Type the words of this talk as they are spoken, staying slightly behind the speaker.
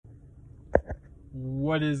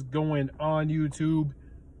What is going on, YouTube?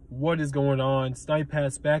 What is going on? Snipe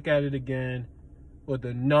Hats back at it again with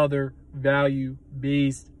another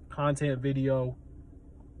value-based content video.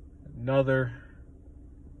 Another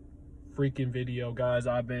freaking video, guys.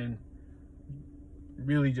 I've been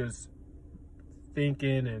really just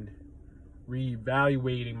thinking and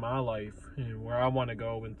reevaluating my life and where I want to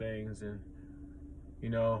go and things, and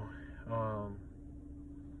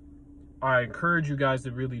I encourage you guys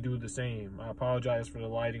to really do the same. I apologize for the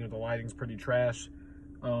lighting. The lighting's pretty trash.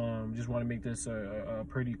 Just want to make this a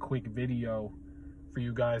pretty quick video for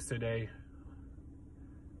you guys today.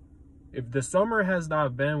 If the summer has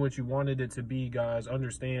not been what you wanted it to be, guys,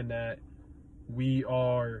 understand that we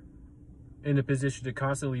are in a position to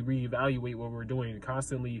constantly reevaluate what we're doing,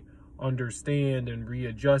 constantly understand and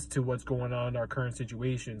readjust to what's going on in our current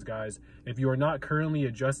situations, guys. If you are not currently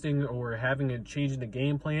adjusting or having a change in the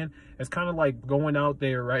game plan, it's kind of like going out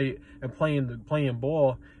there, right, and playing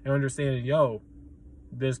ball and understanding, yo,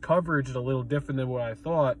 this coverage is a little different than what I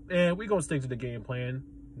thought, and we gonna stick to the game plan.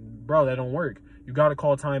 Bro, that don't work. You got to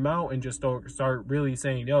call timeout and just start really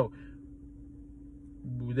saying, yo,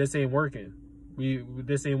 this ain't working.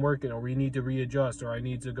 This ain't working, or we need to readjust, or I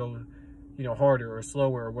need to go, harder or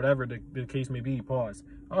slower, or whatever the case may be. Pause.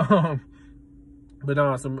 But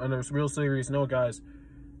on a real serious note, guys,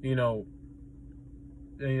 if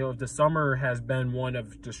the summer has been one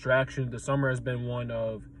of distraction, the summer has been one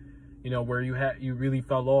of, where you really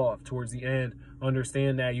fell off towards the end,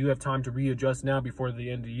 understand that you have time to readjust now before the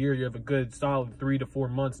end of the year. You have a good solid 3 to 4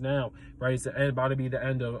 months now, right? It's about to be the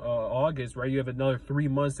end of August, right? You have another 3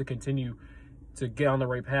 months to continue to get on the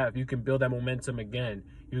right path. You can build that momentum again.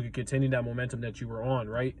 You can continue that momentum that you were on,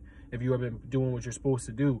 right? If you have been doing what you're supposed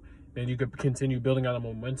to do, then you could continue building on a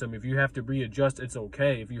momentum. If you have to readjust, it's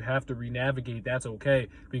okay. If you have to renavigate, that's okay.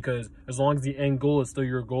 Because as long as the end goal is still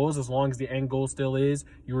your goals, as long as the end goal still is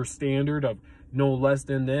your standard of no less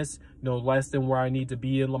than this, no less than where I need to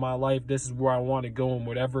be in my life, this is where I want to go, and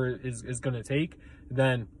whatever is going to take,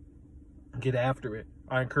 then get after it.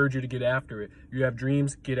 I encourage you to get after it. You have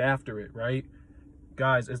dreams, get after it, right?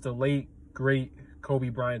 Guys, it's the late, great Kobe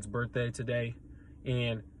Bryant's birthday today,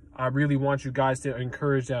 and I really want you guys to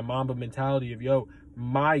encourage that Mamba mentality of, yo,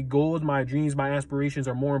 my goals, my dreams, my aspirations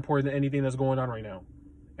are more important than anything that's going on right now.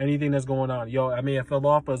 Anything that's going on. Yo, I may have fell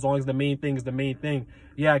off, but as long as the main thing is the main thing,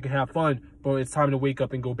 yeah, I can have fun, but it's time to wake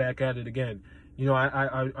up and go back at it again.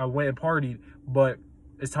 I went and partied, but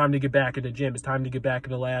it's time to get back in the gym. It's time to get back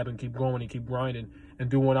in the lab and keep growing and keep grinding and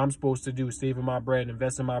doing what I'm supposed to do, saving my bread,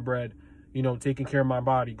 investing my bread, taking care of my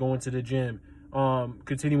body, going to the gym,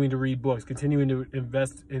 continuing to read books, continuing to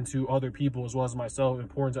invest into other people as well as myself,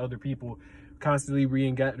 important to other people, constantly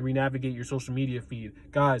re-navigate your social media feed.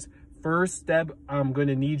 Guys, first step I'm going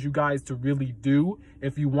to need you guys to really do,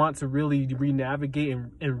 if you want to really re-navigate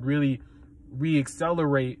and really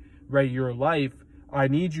re-accelerate, right, your life, I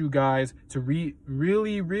need you guys to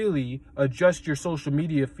really adjust your social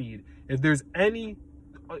media feed. If there's any,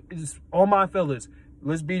 all my fellas,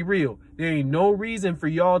 let's be real. There ain't no reason for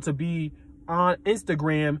y'all to be on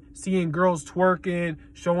Instagram seeing girls twerking,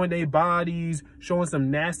 showing their bodies, showing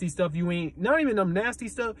some nasty stuff you ain't, not even them nasty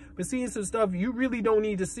stuff, but seeing some stuff you really don't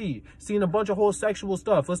need to see. Seeing a bunch of whole sexual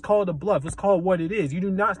stuff. Let's call it a bluff. Let's call it what it is. You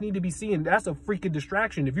do not need to be seeing, that's a freaking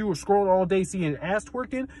distraction. If you were scrolling all day seeing ass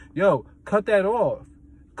twerking, yo, cut that off.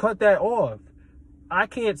 Cut that off. I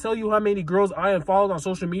can't tell you how many girls I unfollowed on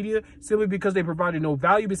social media simply because they provided no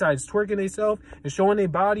value besides twerking themselves and showing their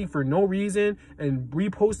body for no reason and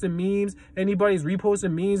reposting memes. Anybody's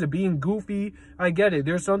reposting memes and being goofy, I get it.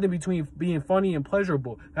 There's something between being funny and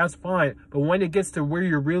pleasurable. That's fine. But when it gets to where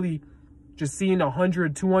you're really just seeing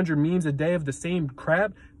 100, 200 memes a day of the same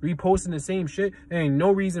crap, reposting the same shit, there ain't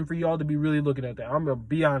no reason for y'all to be really looking at that. I'm going to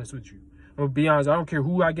be honest with you. I'm going to be honest. I don't care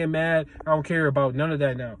who I get mad. I don't care about none of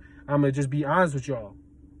that now. I'm going to just be honest with y'all.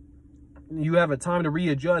 You have a time to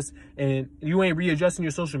readjust, and you ain't readjusting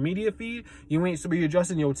your social media feed. You ain't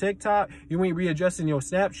readjusting your TikTok. You ain't readjusting your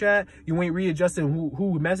Snapchat. You ain't readjusting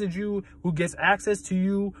who message you, who gets access to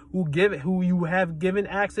you, who you have given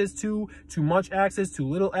access to, too much access, too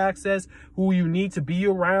little access, who you need to be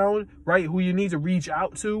around, right? Who you need to reach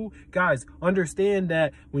out to. Guys, understand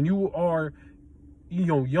that when you are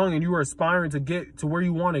young and you are aspiring to get to where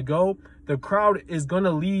you want to go, the crowd is going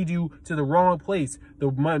to lead you to the wrong place.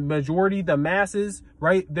 The majority, the masses,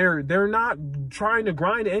 right? They're not trying to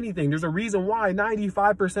grind anything. There's a reason why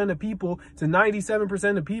 95% of people to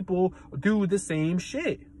 97% of people do the same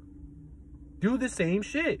shit. Do the same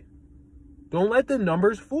shit. Don't let the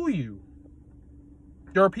numbers fool you.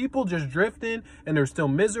 There are people just drifting and they're still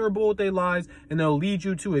miserable with their lives, and they'll lead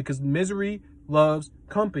you to it because misery loves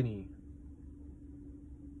company.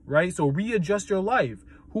 right? So readjust your life.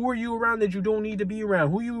 Who are you around that you don't need to be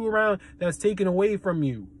around? Who are you around that's taking away from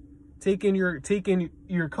you? Taking your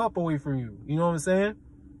cup away from you. You know what I'm saying?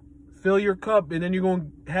 Fill your cup, and then you're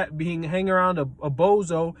going to hang around a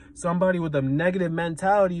bozo, somebody with a negative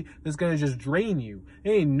mentality that's going to just drain you.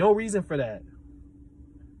 There ain't no reason for that.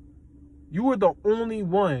 You are the only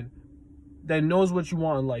one that knows what you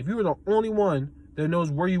want in life. You are the only one that knows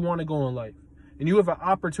where you want to go in life. And you have an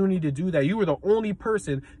opportunity to do that. You are the only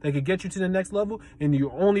person that could get you to the next level, and you're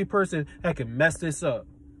the only person that can mess this up.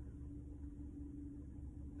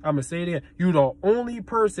 I'm going to say it again. You're the only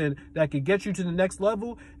person that can get you to the next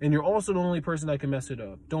level, and you're also the only person that can mess it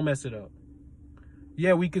up. Don't mess it up.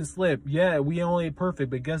 Yeah, we can slip. Yeah, we only ain't perfect,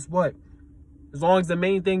 but guess what? As long as the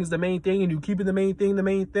main thing is the main thing, and you keep it the main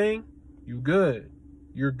thing, you good.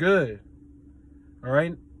 You're good. All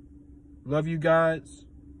right? Love you guys.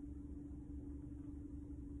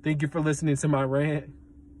 Thank you for listening to my rant.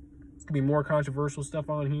 It's going to be more controversial stuff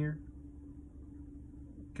on here.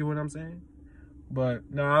 Get what I'm saying?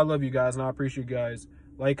 But, no, I love you guys, and I appreciate you guys.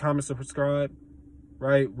 Like, comment, subscribe,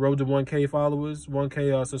 right? Road to 1K followers,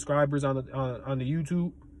 1K subscribers on the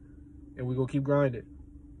YouTube. And we're going to keep grinding.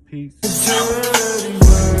 Peace.